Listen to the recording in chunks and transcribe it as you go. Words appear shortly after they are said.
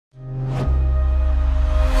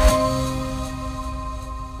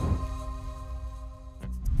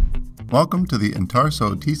Welcome to the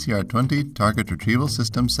INTARSO TCR20 Target Retrieval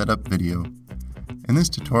System Setup video. In this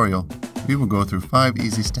tutorial, we will go through 5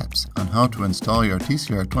 easy steps on how to install your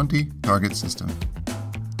TCR20 target system.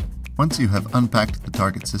 Once you have unpacked the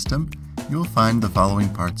target system, you will find the following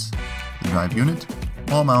parts: the drive unit,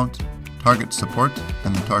 wall mount, target support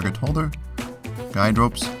and the target holder, guide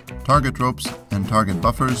ropes, and target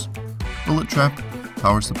buffers, bullet trap,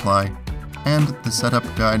 power supply, and the setup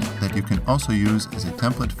guide that you can also use as a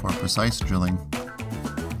template for precise drilling.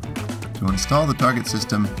 To install the target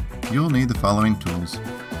system, you will need the following tools: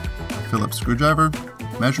 a Phillips screwdriver,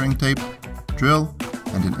 measuring tape, drill,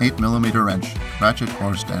 and an 8mm wrench, ratchet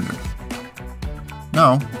or standard.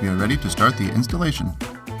 Now we are ready to start the installation.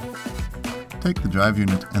 Take the drive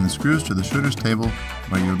unit and the screws to the shooter's table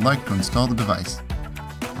where you would like to install the device.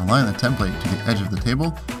 Align the template to the edge of the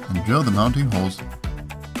table and drill the mounting holes.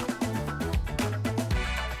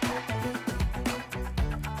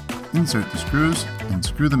 Insert the screws and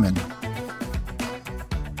screw them in.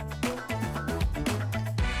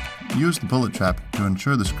 Use the bullet trap to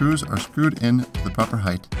ensure the screws are screwed in to the proper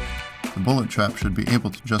height. The bullet trap should be able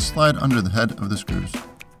to just slide under the head of the screws.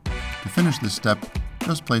 To finish this step,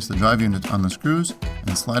 just place the drive unit on the screws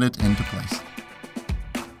and slide it into place.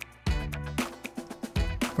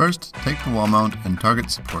 First, take the wall mount and target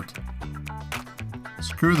support.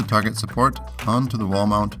 Screw the target support onto the wall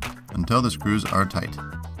mount until the screws are tight.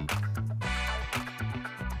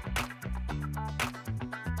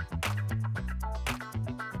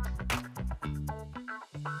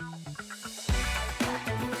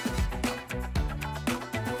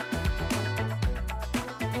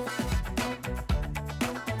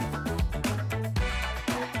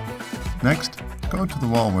 Next, go to the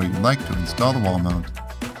wall where you'd like to install the wall mount.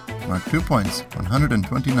 Mark 2 points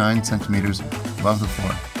 129 centimeters above the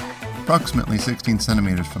floor, approximately 16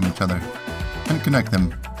 centimeters from each other, and connect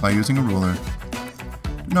them by using a ruler.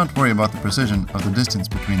 Do not worry about the precision of the distance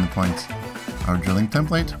between the points. Our drilling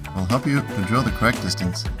template will help you to drill the correct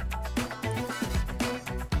distance.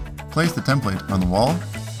 Place the template on the wall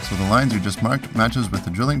so the lines you just marked matches with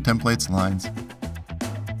the drilling template's lines.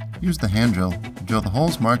 Use the hand drill to drill the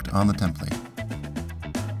holes marked on the template.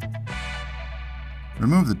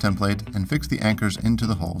 Remove the template and fix the anchors into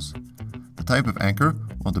the holes. The type of anchor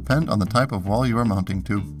will depend on the type of wall you are mounting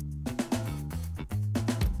to.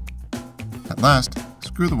 At last,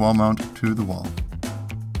 screw the wall mount to the wall.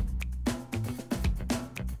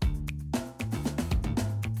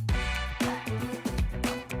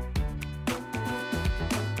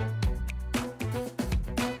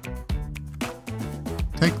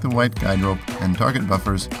 Take the white guide rope and target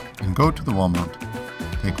buffers and go to the wall mount.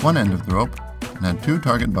 Take one end of the rope and add 2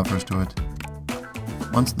 target buffers to it.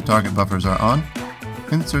 Once the target buffers are on,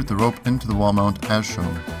 insert the rope into the wall mount as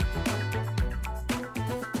shown.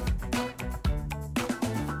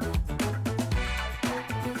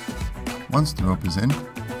 Once the rope is in,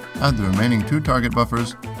 add the remaining 2 target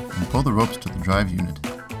buffers and pull the ropes to the drive unit.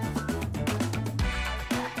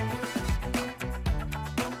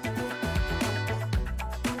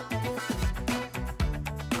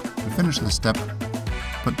 To finish this step,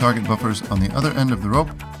 put target buffers on the other end of the rope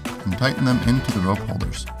and tighten them into the rope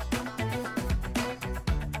holders.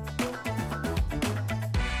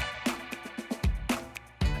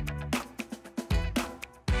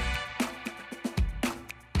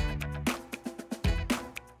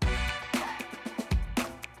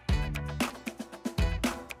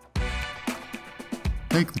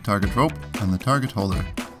 Take the target rope and the target holder.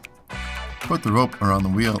 Put the rope around the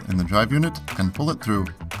wheel in the drive unit and pull it through.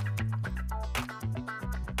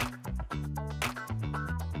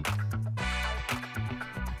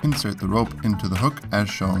 Insert the rope into the hook as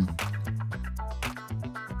shown.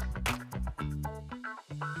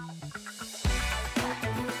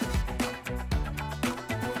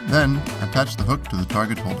 Then, attach the hook to the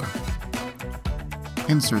target holder.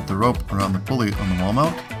 Insert the rope around the pulley on the wall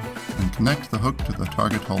mount and connect the hook to the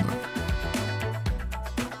target holder.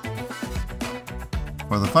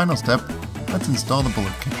 For the final step, let's install the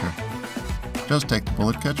bullet catcher. Just take the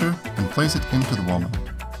bullet catcher and place it into the wall mount.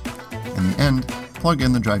 In the end, plug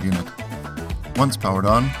in the drive unit. Once powered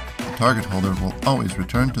on, the target holder will always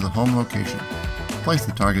return to the home location. Place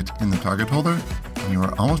the target in the target holder and you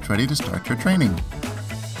are almost ready to start your training.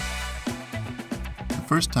 The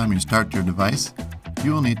first time you start your device,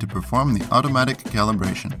 you will need to perform the automatic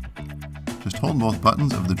calibration. Just hold both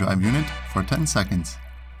buttons of the drive unit for 10 seconds,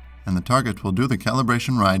 and the target will do the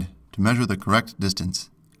calibration ride to measure the correct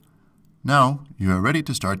distance. Now you are ready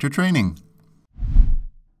to start your training.